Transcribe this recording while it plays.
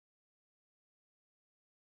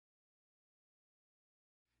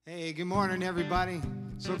Hey, good morning, everybody.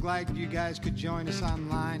 So glad you guys could join us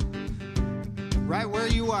online. Right where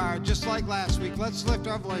you are, just like last week, let's lift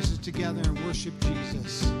our voices together and worship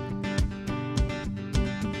Jesus.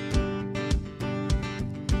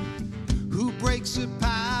 Who breaks the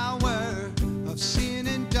power of sin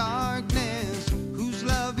and darkness, whose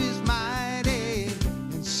love is mighty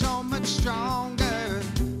and so much stronger,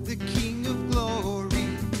 the King of glory,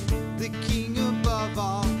 the King above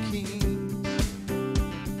all kings.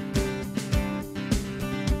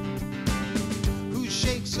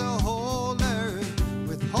 Shakes the whole earth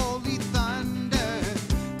with holy thunder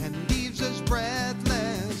and leaves us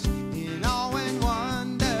breathless in awe and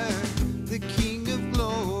wonder. The King of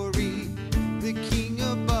glory, the King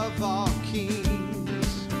above all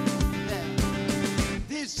kings. Yeah.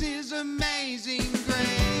 This is amazing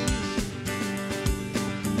grace.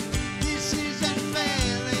 This is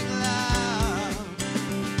unfailing love,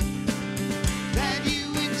 that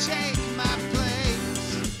you would take my place.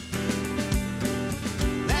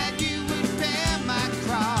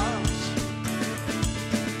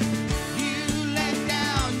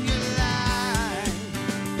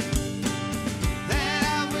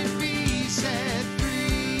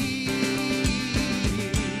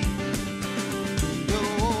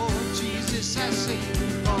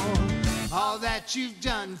 All that you've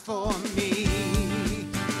done for me.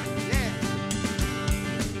 Yeah.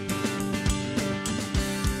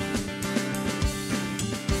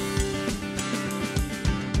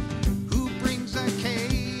 Who brings the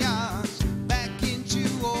chaos back into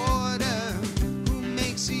order? Who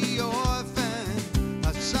makes the orphan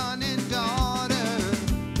a son and daughter?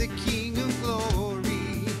 The King of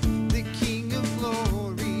glory, the King of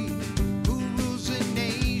glory, who rules the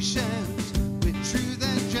nations with truth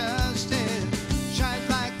and justice. Shines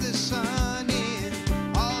like the sun in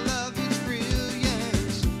all of its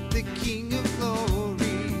brilliance. The King of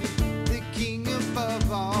glory, the King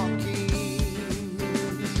above all kings.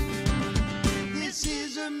 This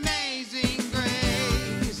is amazing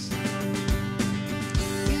grace.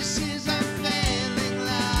 This is unfailing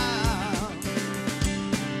love,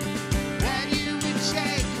 that you would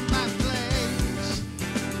take my place,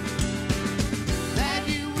 that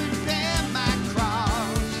you would bear my cross.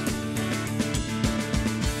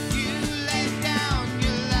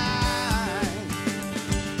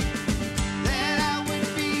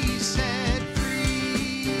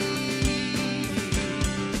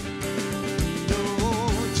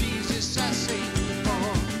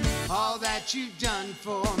 That you've done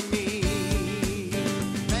for me.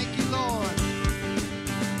 Thank you, Lord.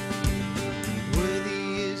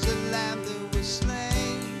 Worthy is the Lamb that was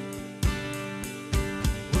slain.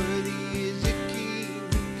 Worthy is the King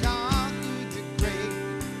who conquered the grave.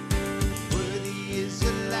 Worthy is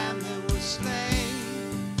the Lamb that was slain.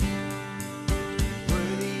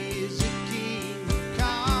 Worthy is the King who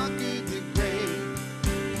conquered the grave.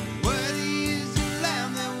 Worthy is the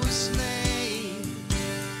Lamb that was slain.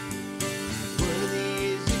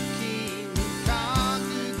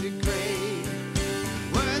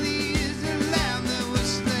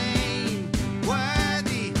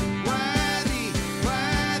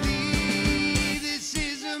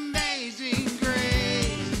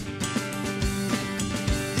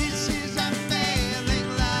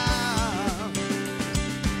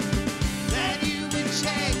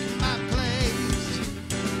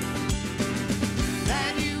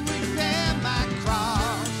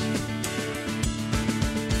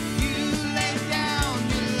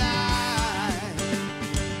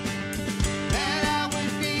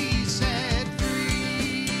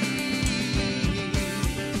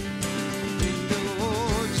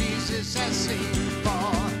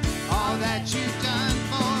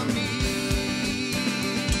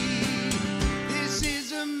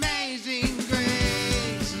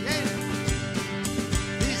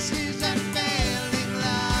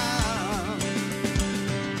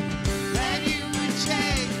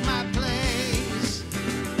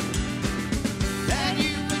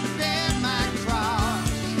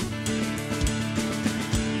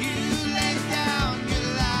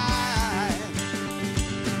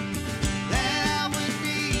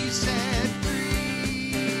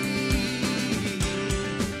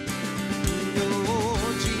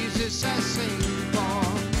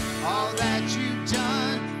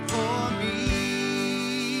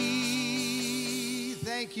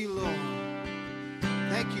 Thank you, Lord.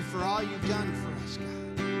 Thank you for all you've done for us,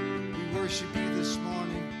 God. We worship you this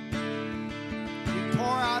morning. We pour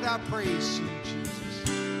out our praise to you, Jesus,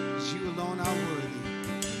 as you alone are worthy.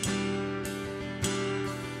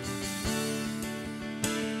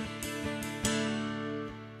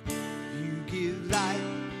 You give life,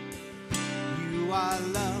 you are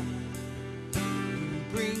love.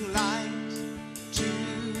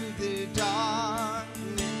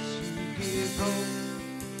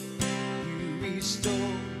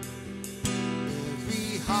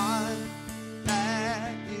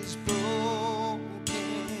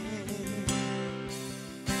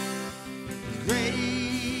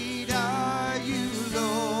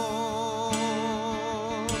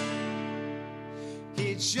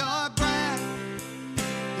 It's your breath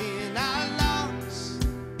in our lungs.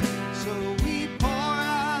 So we pour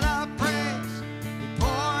out our praise. We pour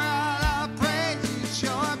out our praise. It's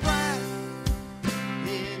your breath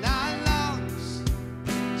in our lungs.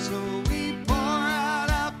 So we pour out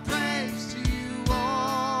our praise to you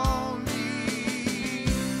only.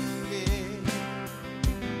 Yeah.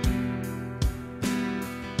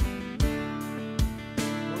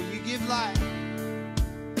 Oh, you give life.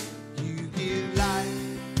 You give life.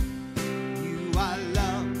 You are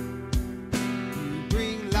love. You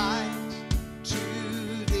bring light to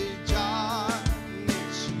the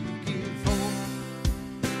darkness. You give hope.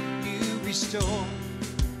 You restore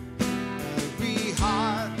every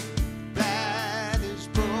heart that is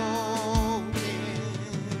broken.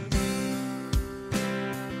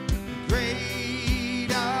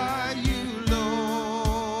 Great are you,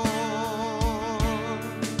 Lord.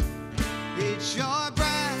 It's your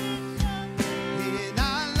breath in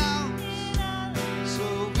our lungs. So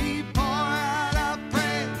we pour out our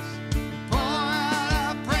praise. Pour out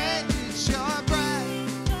our praise. It's your breath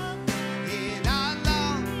in our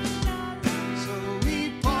lungs. So we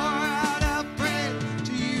pour out our praise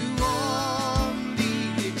to you only.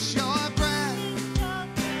 It's your breath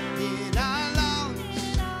in our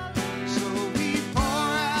lungs. So we pour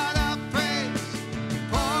out our praise.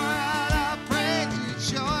 Pour out our praise. It's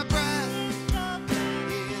your breath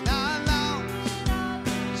in our lungs.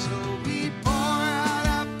 So we pour out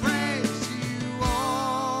our praise to you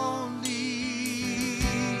only.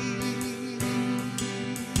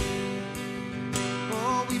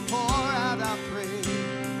 Oh, we pour out our praise.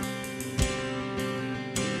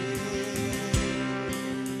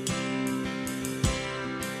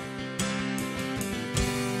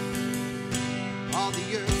 All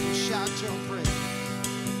the earth will shout your praise.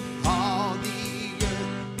 All the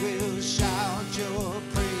earth will shout your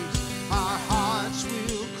praise. Our hearts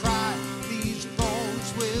will cry. These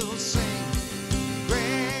bones will sing.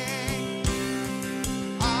 Great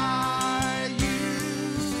are you,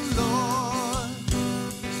 Lord.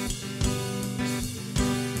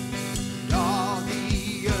 And all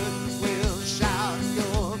the earth will shout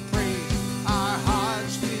your praise. Our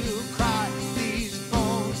hearts will cry. These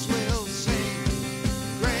bones will sing.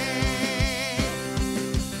 Great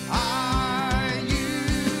are you,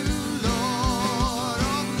 Lord.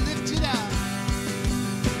 Oh, lift it up.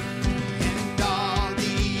 And all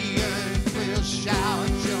the earth will shout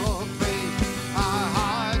your praise. Our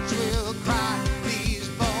hearts will cry. These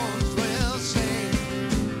bones will sing.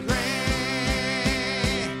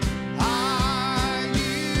 Great are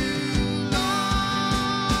you, Lord.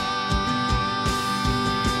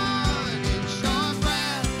 It's your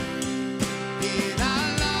breath in our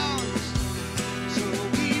lungs. So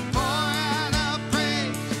we pour out our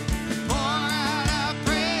praise. Pour out our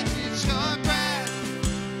praise. It's your breath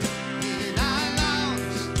in our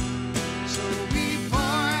lungs. So we pour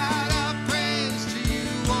out our praise to you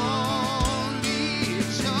only.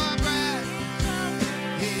 It's your breath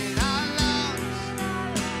in our lungs.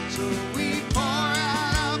 So we pour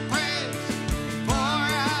out our praise. Pour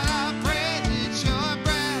out our praise. It's your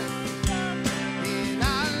breath in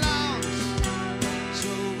our lungs.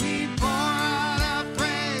 So we pour out our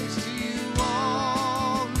praise to you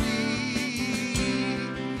only.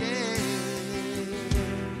 Yeah.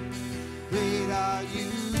 Great are you,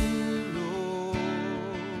 Lord.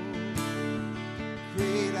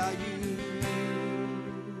 Great are you.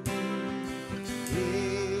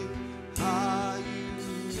 Great are you,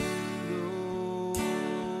 Lord.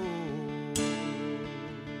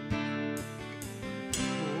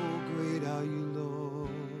 Oh, great are you, Lord.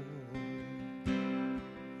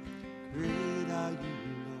 Great are you,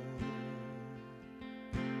 Lord.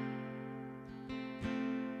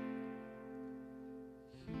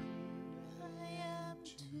 I am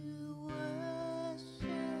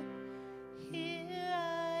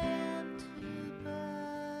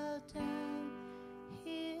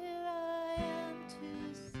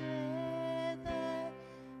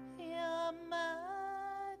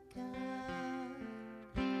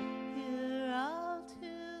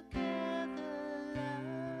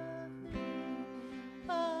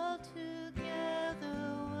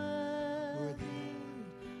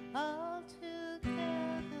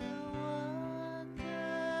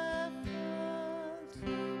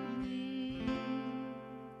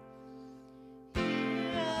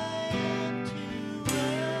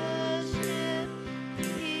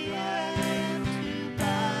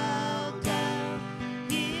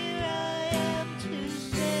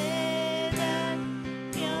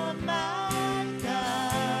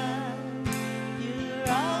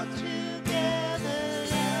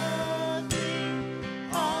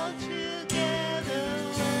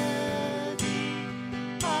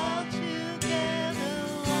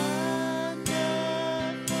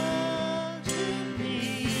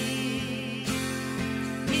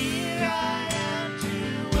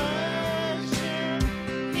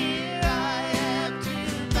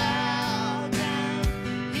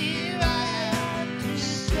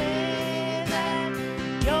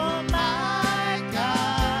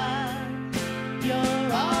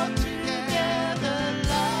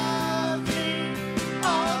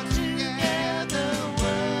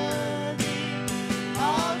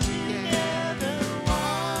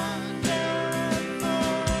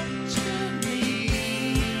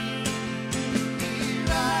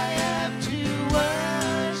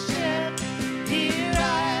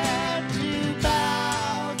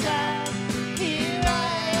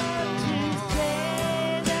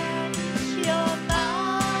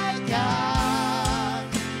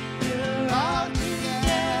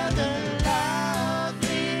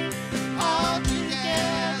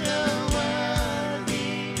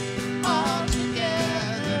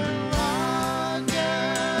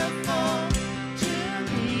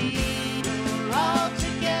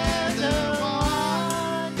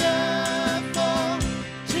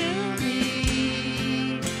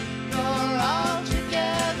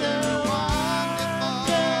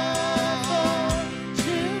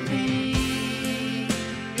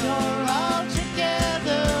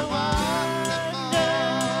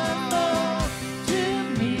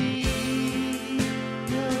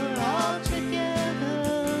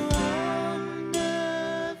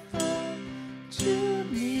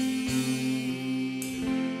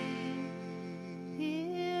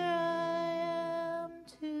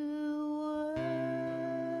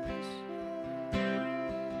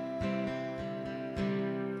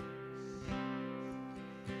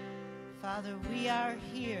Father, we are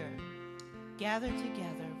here, gathered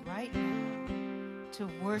together right now to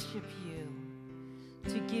worship you,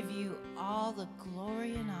 to give you all the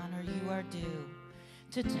glory and honor you are due,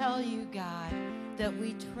 to tell you, God, that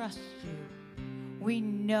we trust you. We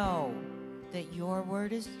know that your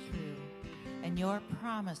word is true and your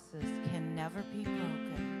promises can never be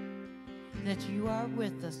broken, that you are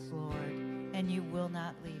with us, Lord, and you will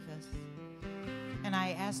not leave us. And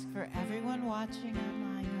I ask for everyone watching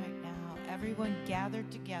online right now, everyone gathered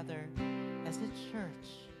together as a church,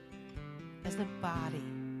 as a body,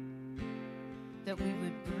 that we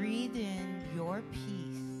would breathe in your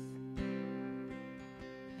peace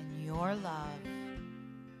and your love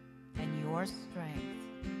and your strength,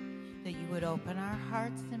 that you would open our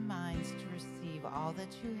hearts and minds to receive all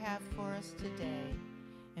that you have for us today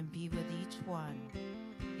and be with each one.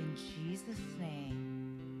 In Jesus' name.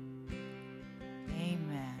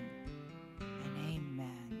 Amen and amen.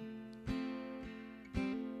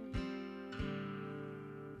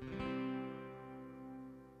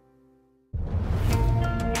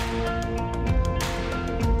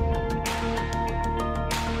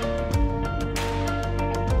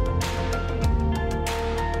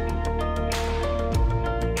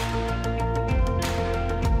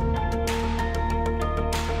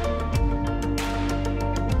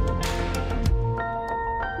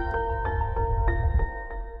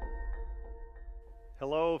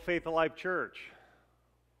 Hello, Faith Alive Church.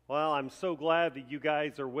 Well, I'm so glad that you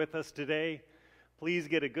guys are with us today. Please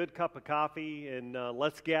get a good cup of coffee and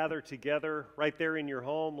let's gather together right there in your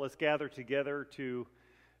home. Let's gather together to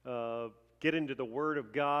get into the Word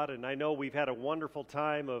of God. And I know we've had a wonderful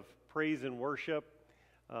time of praise and worship,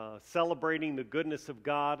 celebrating the goodness of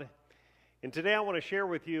God. And today I want to share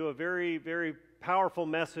with you a very, very powerful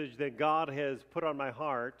message that God has put on my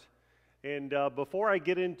heart. And before I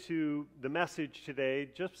get into the message today,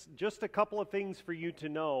 just a couple of things for you to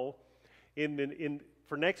know.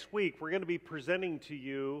 For next week, we're going to be presenting to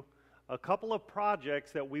you a couple of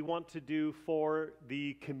projects that we want to do for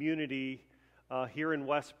the community here in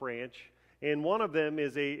West Branch. And one of them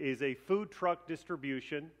is a food truck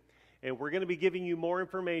distribution. And we're going to be giving you more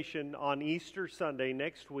information on Easter Sunday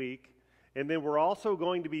next week. And then we're also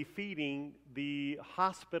going to be feeding the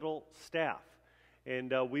hospital staff.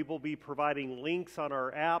 And we will be providing links on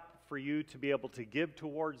our app for you to be able to give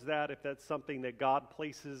towards that if that's something that God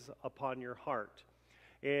places upon your heart.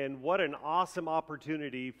 And what an awesome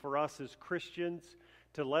opportunity for us as Christians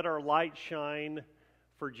to let our light shine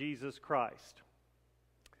for Jesus Christ.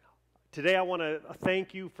 Today I want to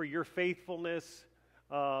thank you for your faithfulness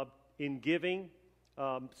in giving.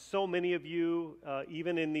 So many of you,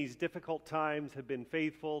 even in these difficult times, have been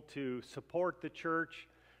faithful to support the church.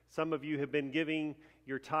 Some of you have been giving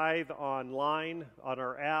your tithe online, on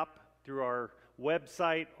our app, through our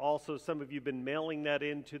website. Also, some of you have been mailing that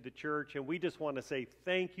into the church. And we just want to say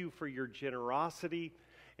thank you for your generosity.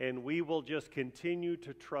 And we will just continue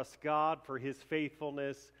to trust God for His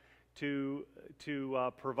faithfulness to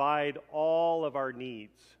provide all of our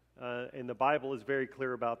needs. And the Bible is very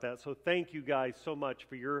clear about that. So thank you guys so much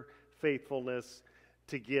for your faithfulness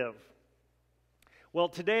to give. Well,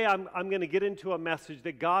 today I'm going to get into a message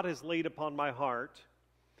that God has laid upon my heart,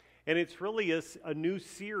 and it's really a new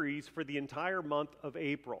series for the entire month of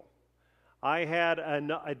April. I had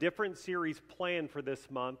a different series planned for this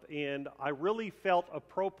month, and I really felt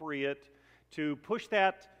appropriate to push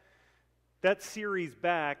that series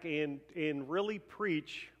back and really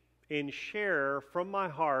preach and share from my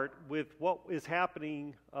heart with what is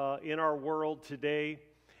happening in our world today.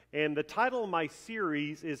 And the title of my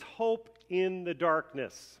series is Hope in the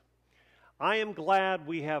Darkness. I am glad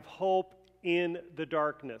we have hope in the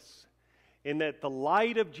darkness, and that the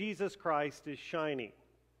light of Jesus Christ is shining,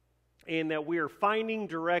 and that we are finding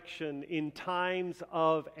direction in times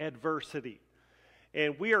of adversity.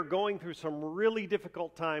 And we are going through some really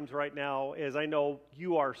difficult times right now, as I know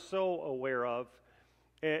you are so aware of.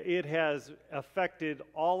 It has affected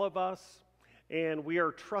all of us. And we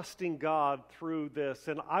are trusting God through this.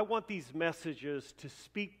 And I want these messages to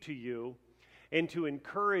speak to you and to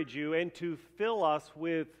encourage you and to fill us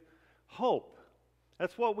with hope.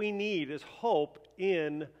 That's what we need, is hope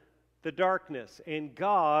in the darkness. And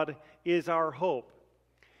God is our hope.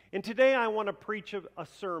 And today I want to preach a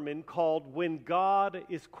sermon called When God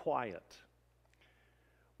is Quiet.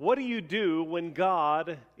 What do you do when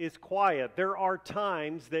God is quiet? There are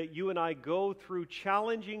times that you and I go through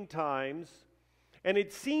challenging times, and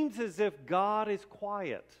it seems as if God is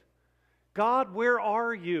quiet. God, where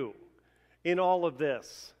are you in all of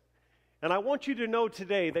this? And I want you to know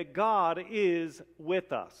today that God is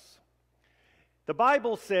with us. The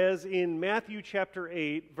Bible says in Matthew chapter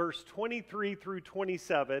 8, verse 23 through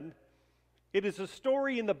 27, it is a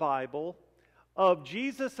story in the Bible of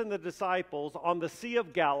Jesus and the disciples on the Sea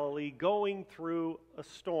of Galilee going through a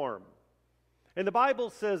storm. And the Bible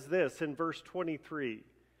says this in verse 23,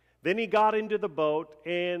 "Then he got into the boat,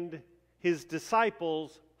 and his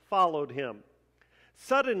disciples followed him.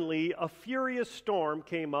 Suddenly, a furious storm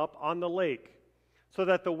came up on the lake, so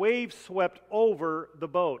that the waves swept over the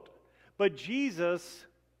boat. But Jesus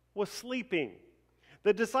was sleeping.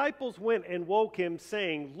 The disciples went and woke him,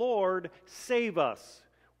 saying, 'Lord, save us.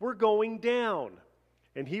 We're going down.'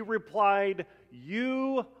 And he replied,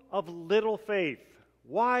 'You of little faith,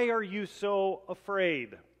 why are you so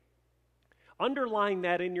afraid?'" Underline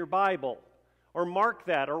that in your Bible, or mark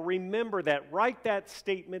that, or remember that. Write that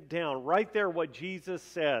statement down, right there what Jesus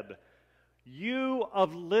said. "You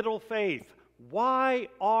of little faith, why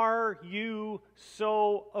are you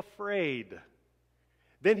so afraid?"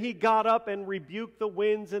 Then he got up and rebuked the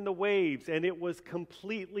winds and the waves, and it was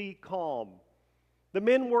completely calm. The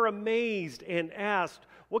men were amazed and asked,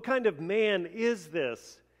 "What kind of man is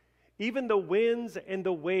this? Even the winds and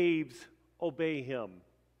the waves obey him."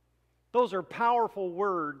 Those are powerful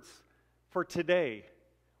words for today.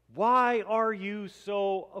 Why are you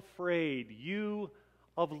so afraid, you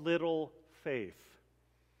of little faith?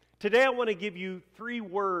 Today I want to give you 3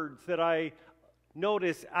 words that I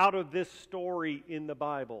notice out of this story in the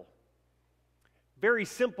Bible. Very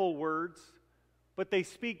simple words, but they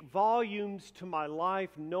speak volumes to my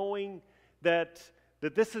life, knowing that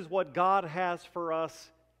this is what God has for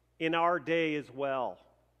us in our day as well.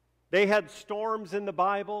 They had storms in the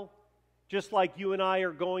Bible, just like you and I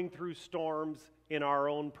are going through storms in our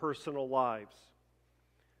own personal lives.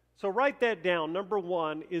 So write that down. Number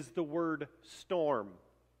 1 is the word storm.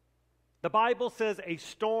 The Bible says a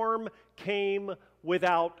storm came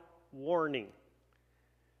without warning.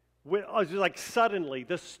 Like suddenly,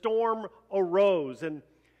 the storm arose. And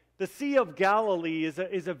the Sea of Galilee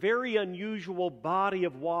is a very unusual body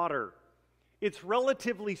of water. It's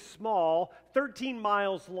relatively small, 13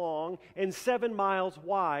 miles long and 7 miles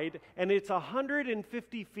wide, and it's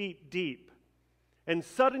 150 feet deep. And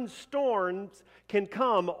sudden storms can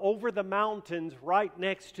come over the mountains right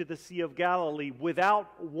next to the Sea of Galilee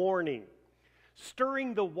without warning,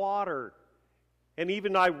 stirring the water. And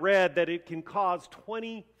even I read that it can cause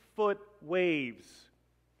 20-foot waves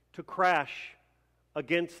to crash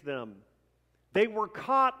against them. They were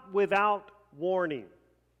caught without warning.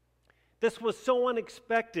 This was so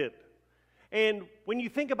unexpected. And when you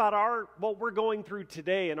think about what we're going through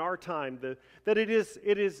today in our time, that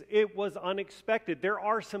it was unexpected. There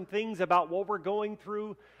are some things about what we're going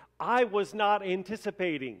through I was not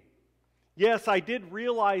anticipating. Yes, I did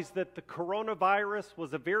realize that the coronavirus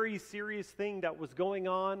was a very serious thing that was going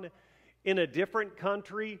on in a different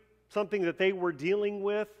country, something that they were dealing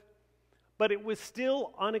with, but it was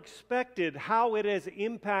still unexpected how it has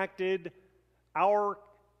impacted our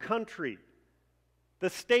country. The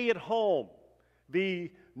stay at home,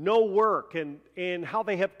 the no work, and how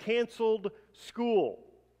they have canceled school,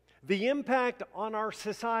 the impact on our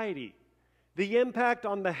society, the impact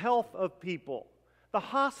on the health of people. The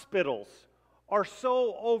hospitals are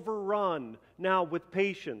so overrun now with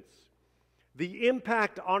patients. The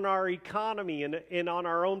impact on our economy and on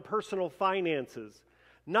our own personal finances,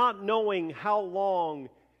 not knowing how long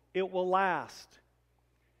it will last.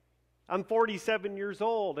 I'm 47 years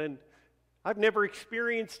old, and I've never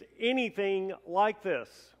experienced anything like this.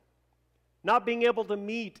 Not being able to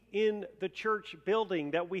meet in the church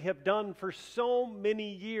building that we have done for so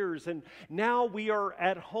many years, and now we are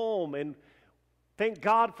at home, and thank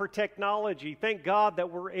God for technology. Thank God that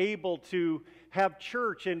we're able to have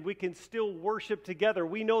church and we can still worship together.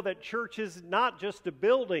 We know that church is not just a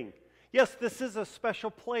building. Yes, this is a special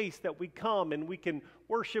place that we come and we can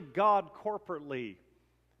worship God corporately.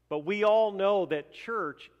 But we all know that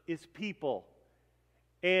church is people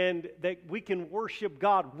and that we can worship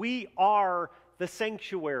God. We are the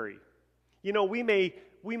sanctuary. You know, we may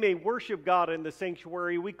worship God in the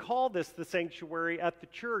sanctuary. We call this the sanctuary at the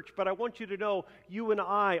church, but I want you to know you and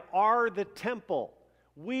I are the temple.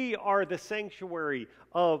 We are the sanctuary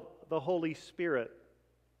of the Holy Spirit.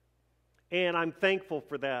 And I'm thankful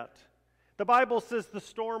for that. The Bible says the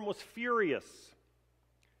storm was furious.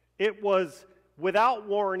 It was without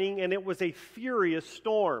warning, and it was a furious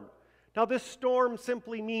storm. Now, this storm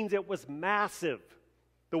simply means it was massive.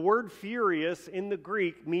 The word furious in the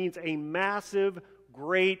Greek means a massive,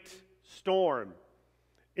 great storm.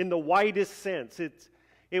 In the widest sense,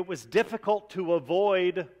 it was difficult to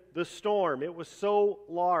avoid the storm. It was so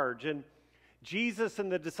large. And Jesus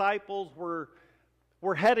and the disciples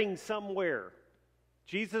were heading somewhere.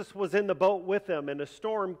 Jesus was in the boat with them, and a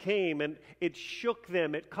storm came, and it shook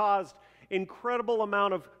them. It caused incredible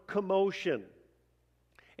amount of commotion.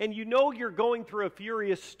 And you know you're going through a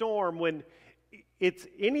furious storm when it's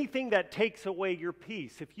anything that takes away your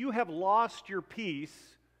peace. If you have lost your peace,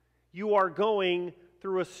 you are going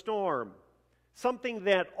through a storm. Something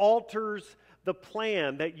that alters the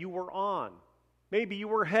plan that you were on. Maybe you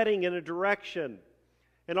were heading in a direction,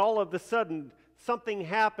 and all of a sudden something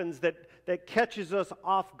happens that catches us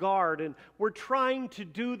off guard, and we're trying to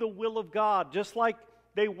do the will of God, just like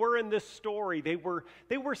they were in this story. They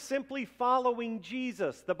were simply following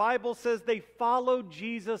Jesus. The Bible says they followed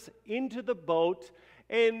Jesus into the boat,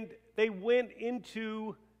 and they went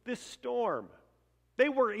into this storm. They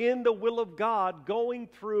were in the will of God, going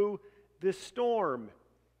through this storm,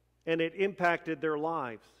 and it impacted their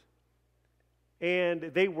lives. And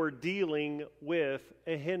they were dealing with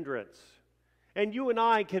a hindrance. And you and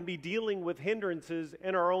I can be dealing with hindrances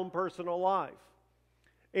in our own personal life.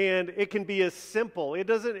 And it can be as simple.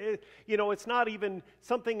 It's not even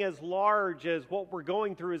something as large as what we're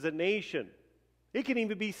going through as a nation. It can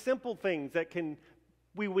even be simple things that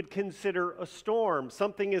we would consider a storm.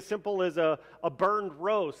 Something as simple as a burned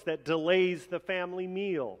roast that delays the family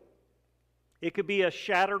meal. It could be a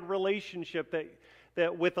shattered relationship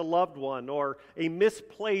that with a loved one, or a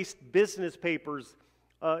misplaced business papers,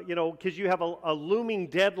 because you have a looming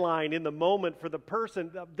deadline in the moment for the person.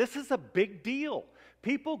 This is a big deal.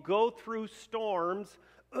 People go through storms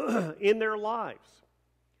in their lives.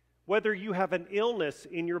 Whether you have an illness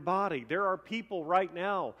in your body, there are people right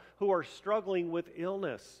now who are struggling with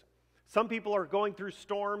illness. Some people are going through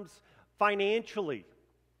storms financially.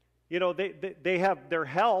 They have their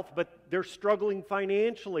health, but they're struggling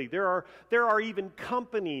financially. There are even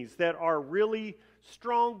companies that are really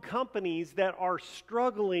strong companies that are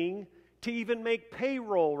struggling to even make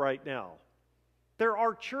payroll right now. There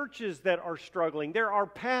are churches that are struggling. There are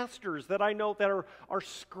pastors that I know that are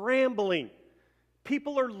scrambling.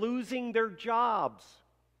 People are losing their jobs.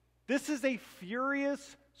 This is a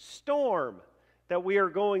furious storm that we are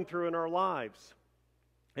going through in our lives.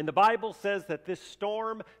 And the Bible says that this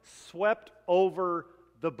storm swept over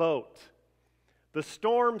the boat. The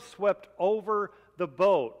storm swept over the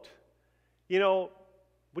boat.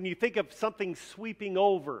 When you think of something sweeping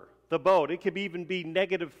over the boat, it could even be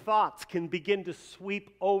negative thoughts can begin to sweep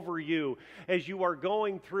over you as you are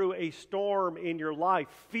going through a storm in your life.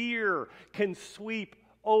 Fear can sweep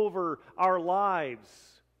over our lives,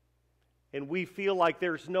 and we feel like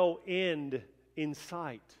there's no end in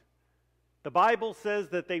sight. The Bible says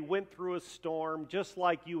that they went through a storm just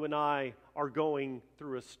like you and I are going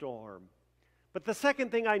through a storm. But the second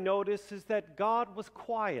thing I notice is that God was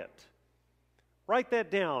quiet. Write that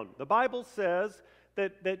down. The Bible says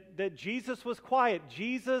that Jesus was quiet.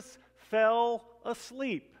 Jesus fell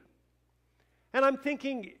asleep. And I'm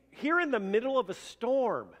thinking, here in the middle of a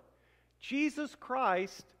storm, Jesus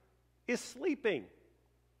Christ is sleeping.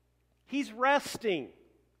 He's resting,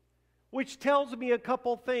 which tells me a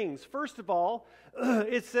couple things. First of all,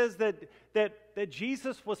 it says that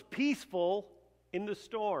Jesus was peaceful in the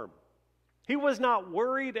storm. He was not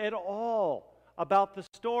worried at all about the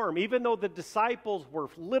storm, even though the disciples were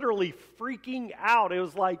literally freaking out. It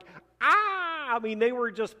was like, they were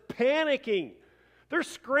just panicking. They're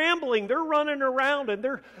scrambling, they're running around, and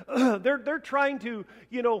they're trying to,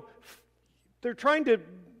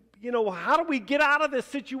 how do we get out of this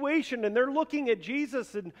situation? And they're looking at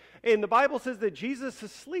Jesus, and the Bible says that Jesus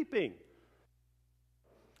is sleeping.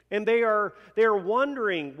 And they are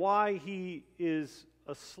wondering why he is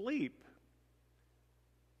asleep.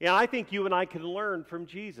 And I think you and I can learn from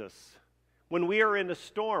Jesus. When we are in a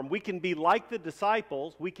storm, we can be like the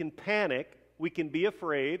disciples. We can panic. We can be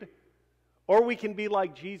afraid. Or we can be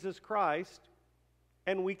like Jesus Christ,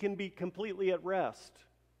 and we can be completely at rest,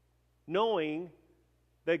 knowing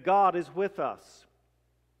that God is with us.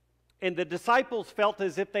 And the disciples felt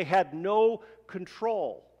as if they had no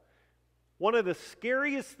control. One of the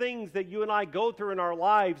scariest things that you and I go through in our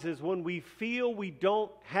lives is when we feel we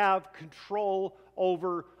don't have control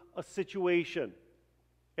over a situation.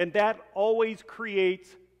 And that always creates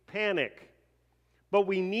panic. But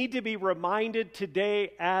we need to be reminded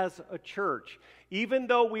today as a church, even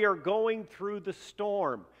though we are going through the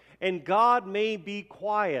storm and God may be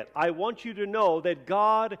quiet, I want you to know that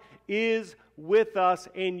God is with us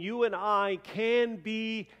and you and I can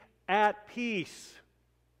be at peace.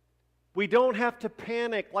 We don't have to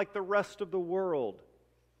panic like the rest of the world.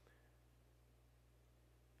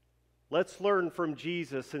 Let's learn from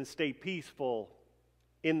Jesus and stay peaceful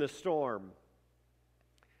in the storm.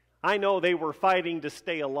 I know they were fighting to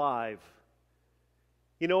stay alive.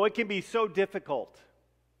 It can be so difficult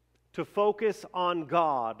to focus on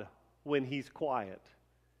God when He's quiet.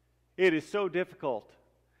 It is so difficult.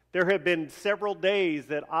 There have been several days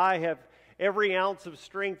that I have every ounce of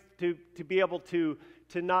strength to be able to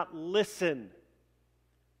not listen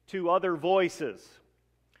to other voices.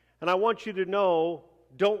 And I want you to know,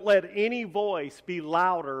 don't let any voice be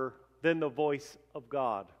louder than the voice of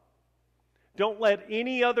God. Don't let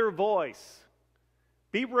any other voice.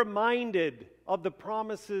 Be reminded of the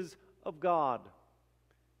promises of God,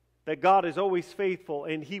 that God is always faithful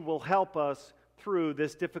and He will help us through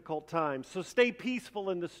this difficult time. So stay peaceful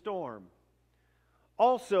in the storm.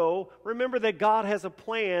 Also, remember that God has a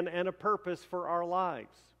plan and a purpose for our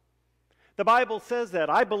lives. The Bible says that.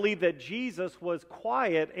 I believe that Jesus was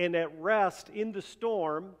quiet and at rest in the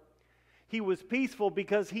storm. He was peaceful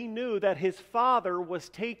because He knew that His Father was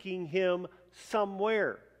taking Him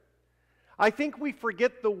somewhere. I think we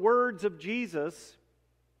forget the words of Jesus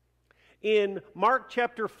in Mark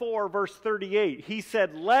chapter 4, verse 38. He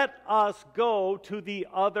said, "Let us go to the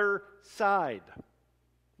other side."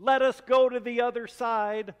 Let us go to the other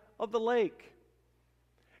side of the lake.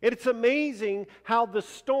 It's amazing how the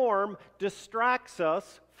storm distracts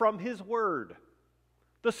us from His Word.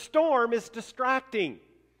 The storm is distracting,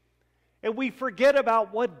 and we forget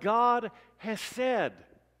about what God has said.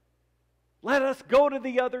 Let us go to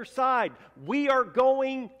the other side. We are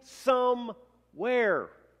going somewhere.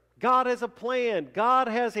 God has a plan. God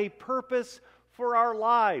has a purpose for our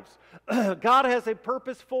lives. God has a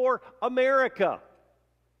purpose for America.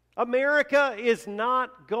 America is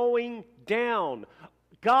not going down.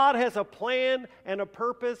 God has a plan and a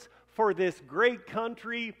purpose for this great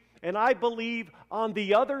country, and I believe on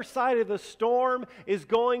the other side of the storm is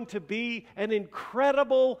going to be an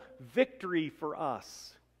incredible victory for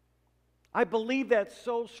us. I believe that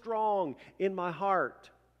so strong in my heart.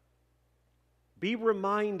 Be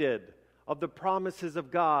reminded of the promises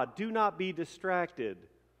of God. Do not be distracted.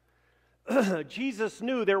 Jesus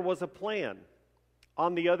knew there was a plan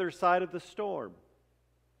on the other side of the storm,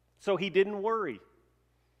 so He didn't worry.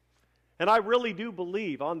 And I really do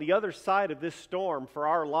believe on the other side of this storm for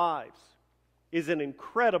our lives is an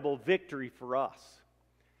incredible victory for us.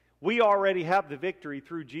 We already have the victory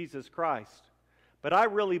through Jesus Christ. But I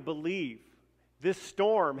really believe this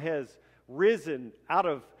storm has risen out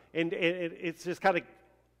of, and it's just kind of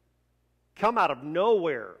come out of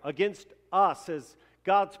nowhere against us as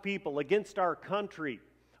God's people, against our country.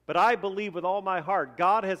 But I believe with all my heart,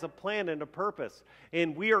 God has a plan and a purpose,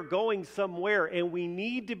 and we are going somewhere, and we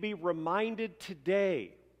need to be reminded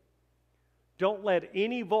today. Don't let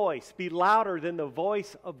any voice be louder than the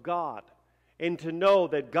voice of God, and to know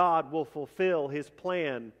that God will fulfill His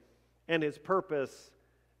plan and His purpose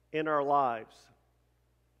in our lives.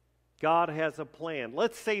 God has a plan.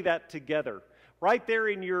 Let's say that together. Right there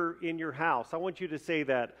in your house, I want you to say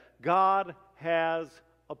that. God has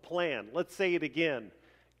a plan. Let's say it again.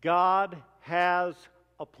 God has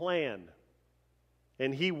a plan,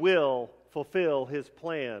 and He will fulfill His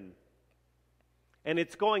plan. And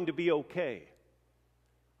it's going to be okay.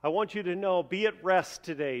 I want you to know, be at rest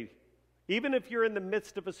today. Even if you're in the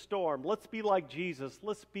midst of a storm, let's be like Jesus.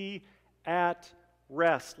 Let's be at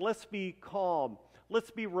rest. Let's be calm. Let's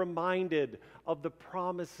be reminded of the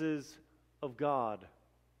promises of God.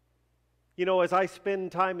 You know, as I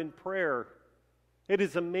spend time in prayer, it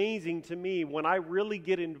is amazing to me when I really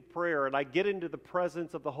get into prayer and I get into the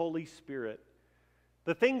presence of the Holy Spirit,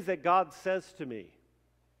 the things that God says to me.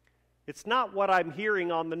 It's not what I'm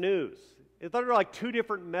hearing on the news. They're like two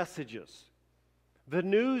different messages. The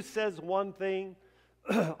news says one thing.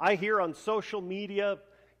 I hear on social media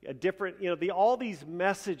a different, all these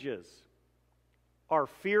messages are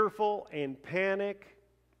fearful and panic.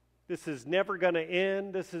 This is never going to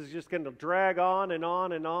end. This is just going to drag on and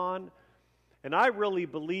on and on. And I really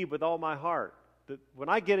believe with all my heart that when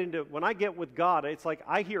I get with God, it's like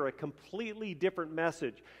I hear a completely different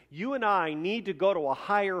message. You and I need to go to a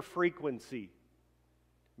higher frequency.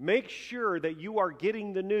 Make sure that you are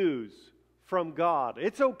getting the news from God.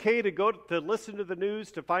 It's okay to go to listen to the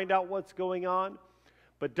news to find out what's going on,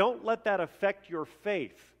 but don't let that affect your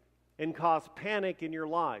faith and cause panic in your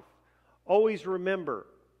life. Always remember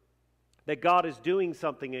that God is doing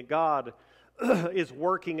something and God is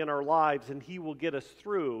working in our lives, and He will get us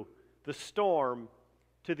through the storm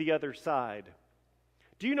to the other side.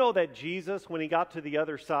 Do you know that Jesus, when He got to the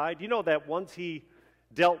other side, you know that once He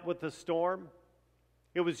dealt with the storm,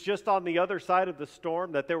 it was just on the other side of the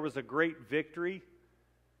storm that there was a great victory?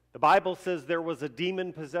 The Bible says there was a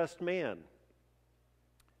demon-possessed man,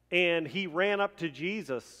 and he ran up to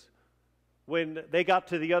Jesus when they got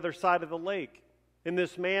to the other side of the lake. And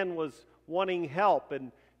this man was wanting help,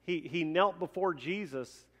 and he knelt before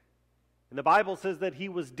Jesus, And the Bible says that he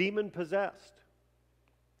was demon-possessed.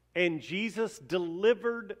 And Jesus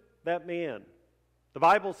delivered that man. The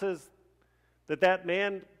Bible says that that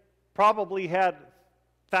man probably had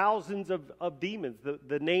thousands of demons,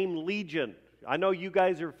 the name Legion. I know you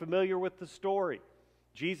guys are familiar with the story.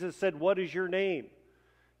 Jesus said, "What is your name?"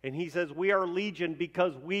 And he says, "We are Legion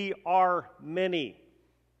because we are many."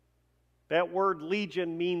 That word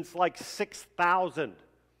Legion means like 6,000.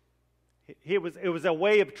 It was a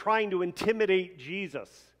way of trying to intimidate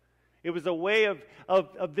Jesus. It was a way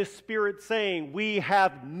of this spirit saying, "We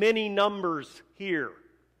have many numbers here."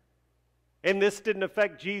 And this didn't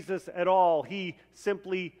affect Jesus at all. He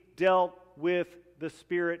simply dealt with the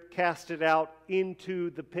spirit, cast it out into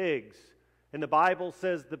the pigs. And the Bible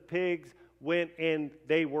says the pigs went and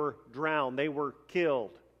they were drowned. They were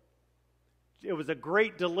killed. It was a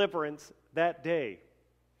great deliverance that day.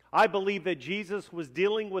 I believe that Jesus was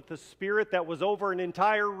dealing with the spirit that was over an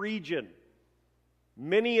entire region,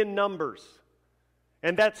 many in numbers.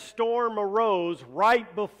 And that storm arose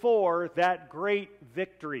right before that great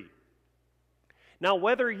victory. Now,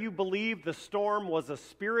 whether you believe the storm was a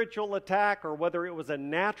spiritual attack or whether it was a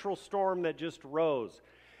natural storm that just rose,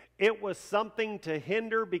 it was something to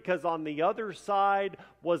hinder, because on the other side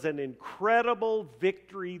was an incredible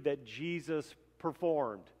victory that Jesus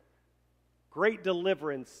performed. Great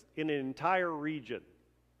deliverance in an entire region.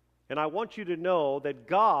 And I want you to know that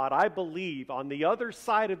God, I believe, on the other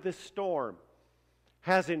side of this storm,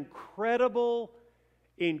 has incredible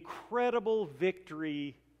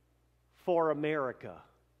victory for America,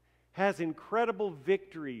 has incredible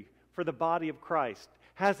victory for the body of Christ,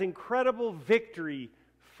 has incredible victory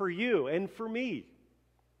for you and for me.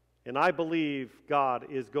 And I believe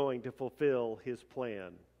God is going to fulfill his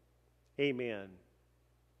plan. Amen.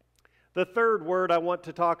 The third word I want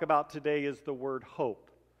to talk about today is the word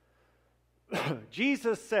hope.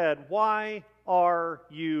 Jesus said, "Why are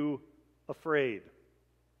you afraid,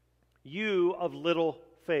 you of little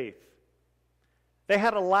faith?" They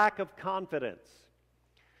had a lack of confidence.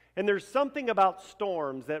 And there's something about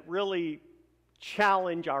storms that really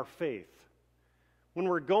challenge our faith. When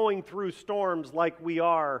we're going through storms like we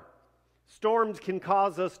are, storms can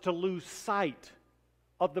cause us to lose sight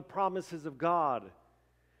of the promises of God.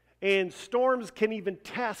 And storms can even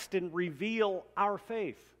test and reveal our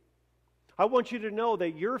faith. I want you to know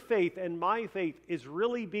that your faith and my faith is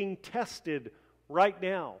really being tested right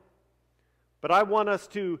now. But I want us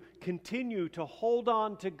to continue to hold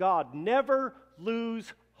on to God. Never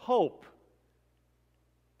lose hope.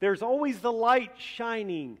 There's always the light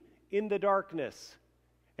shining in the darkness.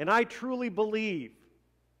 And I truly believe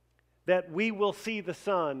that we will see the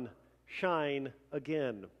sun shine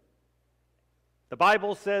again. The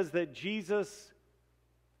Bible says that Jesus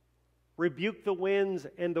rebuked the winds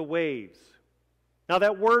and the waves. Now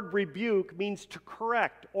that word rebuke means to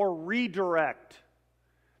correct or redirect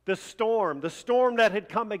the storm that had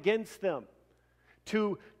come against them,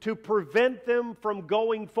 to prevent them from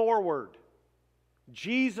going forward.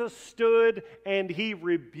 Jesus stood and he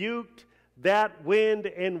rebuked that wind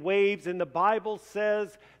and waves, and the Bible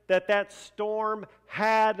says that that storm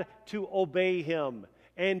had to obey him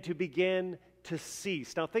and to begin to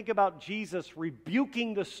cease. Now think about Jesus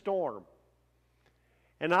rebuking the storm.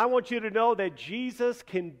 And I want you to know that Jesus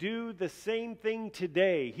can do the same thing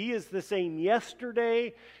today. He is the same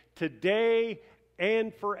yesterday, today,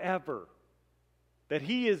 and forever. That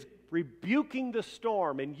he is rebuking the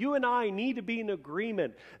storm. And you and I need to be in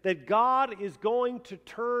agreement that God is going to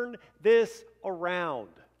turn this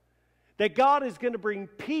around. That God is going to bring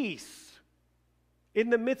peace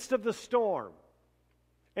in the midst of the storm.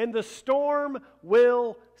 And the storm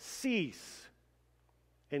will cease.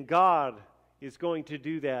 And God is going to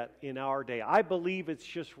do that in our day. I believe it's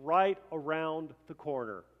just right around the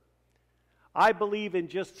corner. I believe in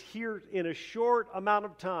just here, in a short amount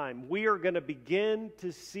of time, we are going to begin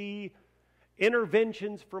to see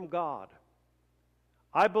interventions from God.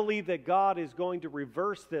 I believe that God is going to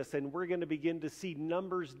reverse this, and we're going to begin to see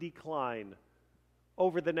numbers decline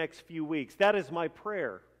over the next few weeks. That is my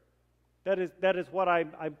prayer. That is what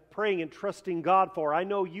I'm praying and trusting God for. I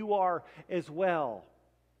know you are as well.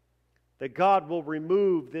 That God will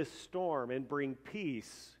remove this storm and bring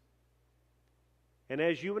peace. And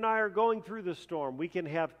as you and I are going through the storm, we can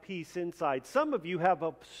have peace inside. Some of you have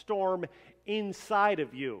a storm inside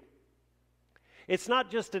of you. It's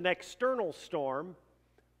not just an external storm,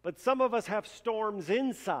 but some of us have storms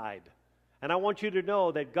inside. And I want you to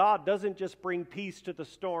know that God doesn't just bring peace to the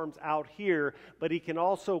storms out here, but he can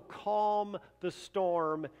also calm the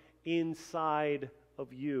storm inside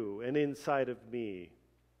of you and inside of me.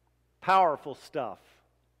 Powerful stuff.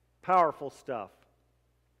 Powerful stuff.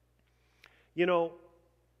 You know,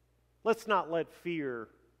 let's not let fear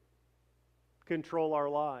control our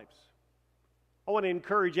lives. I want to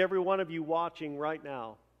encourage every one of you watching right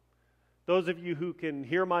now, those of you who can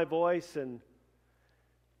hear my voice, and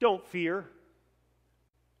don't fear.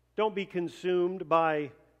 Don't be consumed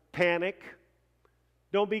by panic.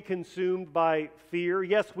 Don't be consumed by fear.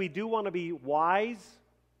 Yes, we do want to be wise.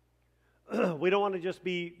 We don't want to just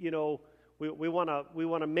be, we want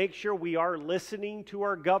to make sure we are listening to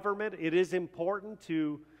our government. It is important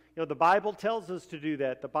to, the Bible tells us to do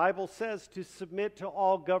that. The Bible says to submit to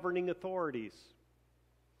all governing authorities.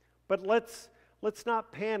 But let's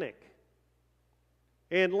not panic.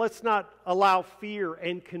 And let's not allow fear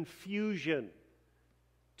and confusion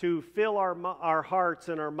to fill our hearts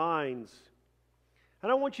and our minds.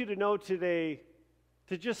 And I want you to know today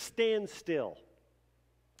to just stand still,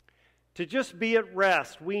 to just be at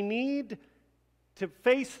rest. We need to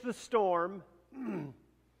face the storm.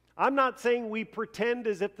 I'm not saying we pretend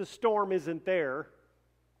as if the storm isn't there,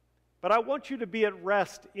 but I want you to be at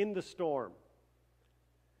rest in the storm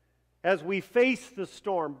as we face the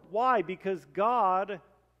storm. Why? Because God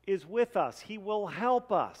is with us. He will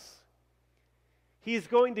help us. He's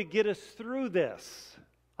going to get us through this.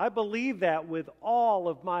 I believe that with all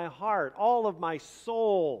of my heart, all of my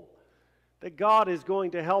soul, that God is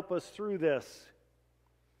going to help us through this.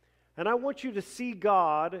 And I want you to see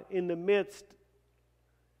God in the midst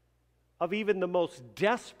of even the most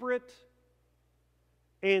desperate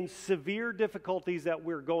and severe difficulties that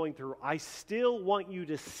we're going through. I still want you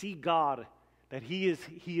to see God, that He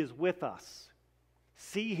is with us.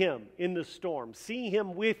 See Him in the storm. See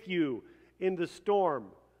Him with you in the storm.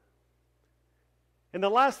 And the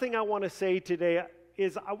last thing I want to say today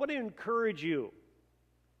is I want to encourage you.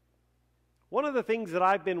 One of the things that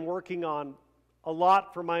I've been working on a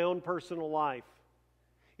lot for my own personal life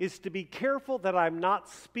is to be careful that I'm not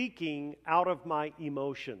speaking out of my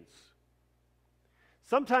emotions.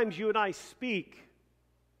 Sometimes you and I speak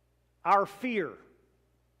our fear.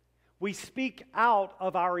 We speak out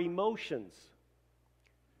of our emotions.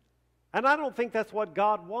 And I don't think that's what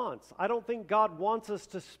God wants. I don't think God wants us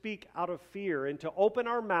to speak out of fear and to open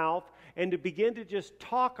our mouth and to begin to just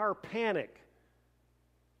talk our panic.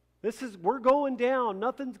 We're going down.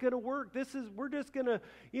 Nothing's going to work. We're just going to,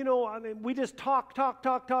 we just talk.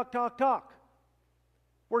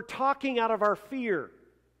 We're talking out of our fear.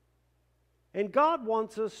 And God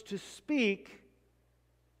wants us to speak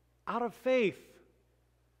out of faith.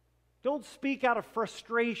 Don't speak out of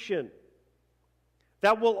frustration.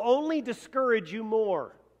 That will only discourage you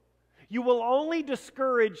more. You will only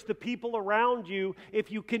discourage the people around you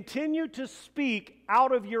if you continue to speak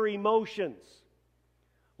out of your emotions.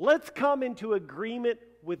 Let's come into agreement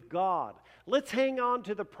with God. Let's hang on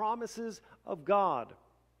to the promises of God.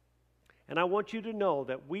 And I want you to know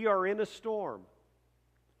that we are in a storm.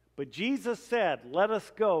 But Jesus said, let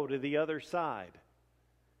us go to the other side.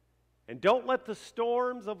 And don't let the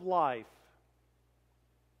storms of life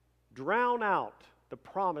drown out the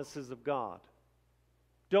promises of God.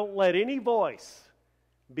 Don't let any voice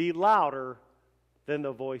be louder than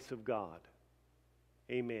the voice of God.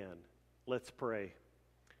 Amen. Let's pray.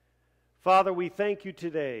 Father, we thank you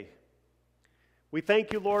today. We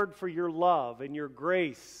thank you, Lord, for your love and your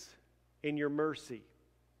grace and your mercy.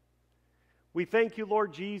 We thank you,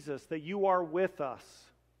 Lord Jesus, that you are with us.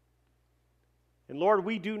 And Lord,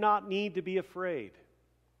 we do not need to be afraid.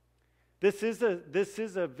 This is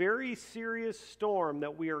a very serious storm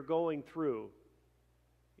that we are going through.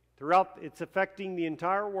 It's affecting the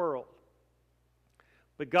entire world.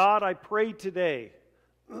 But God, I pray today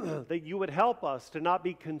that you would help us to not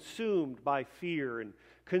be consumed by fear and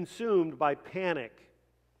consumed by panic,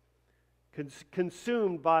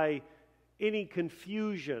 consumed by any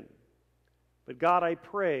confusion. But God, I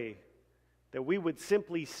pray that we would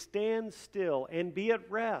simply stand still and be at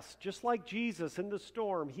rest, just like Jesus in the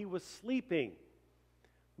storm. He was sleeping.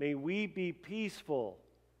 May we be peaceful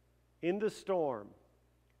in the storm,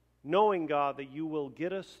 knowing, God, that you will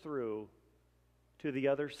get us through to the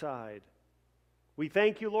other side. We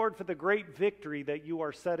thank you, Lord, for the great victory that you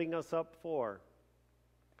are setting us up for.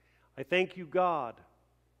 I thank you, God,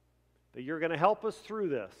 that you're going to help us through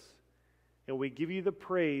this, and we give you the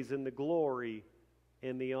praise and the glory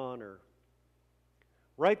and the honor.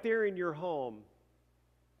 Right there in your home,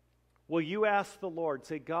 will you ask the Lord,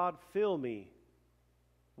 say, God, fill me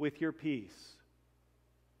with your peace.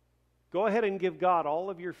 Go ahead and give God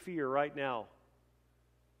all of your fear right now.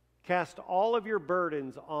 Cast all of your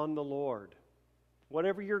burdens on the Lord,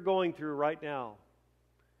 whatever you're going through right now.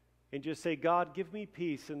 And just say, God, give me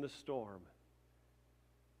peace in the storm.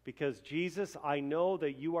 Because, Jesus, I know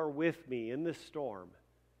that you are with me in this storm.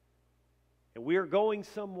 and we are going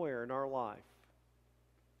somewhere in our life.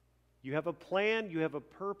 You have a plan, you have a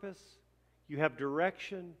purpose, you have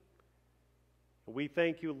direction. And we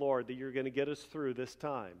thank you, Lord, that you're going to get us through this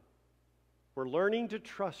time. We're learning to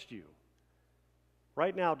trust you.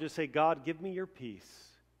 Right now, just say, God, give me your peace.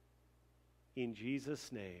 In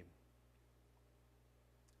Jesus' name,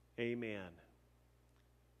 amen.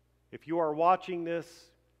 If you are watching this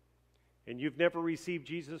and you've never received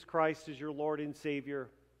Jesus Christ as your Lord and Savior,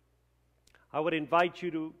 I would invite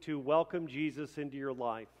you to welcome Jesus into your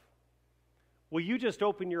life. Will you just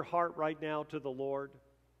open your heart right now to the Lord?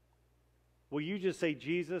 Will you just say,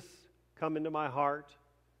 Jesus, come into my heart,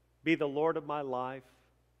 be the Lord of my life,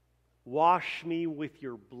 wash me with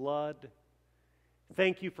your blood.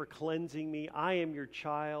 Thank you for cleansing me. I am your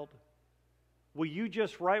child. Will you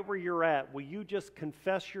just, right where you're at, will you just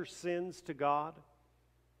confess your sins to God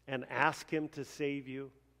and ask Him to save you?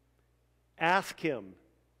 Ask Him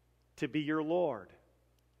to be your Lord.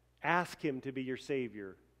 Ask Him to be your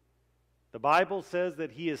Savior. The Bible says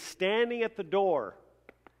that He is standing at the door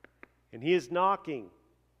and He is knocking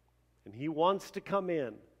and He wants to come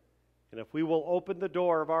in. And if we will open the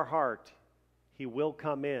door of our heart, He will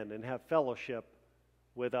come in and have fellowship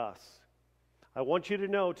with us. I want you to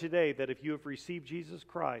know today that if you have received Jesus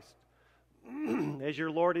Christ as your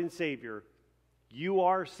Lord and Savior, you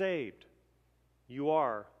are saved. You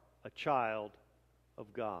are a child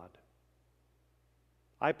of God.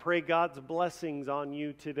 I pray God's blessings on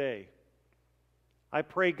you today. I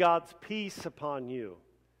pray God's peace upon you.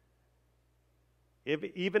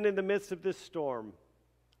 Even in the midst of this storm,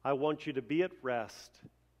 I want you to be at rest.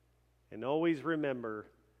 And always remember,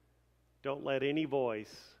 don't let any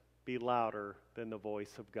voice be louder than the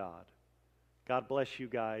voice of God. God bless you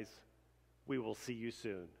guys. We will see you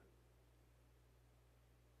soon.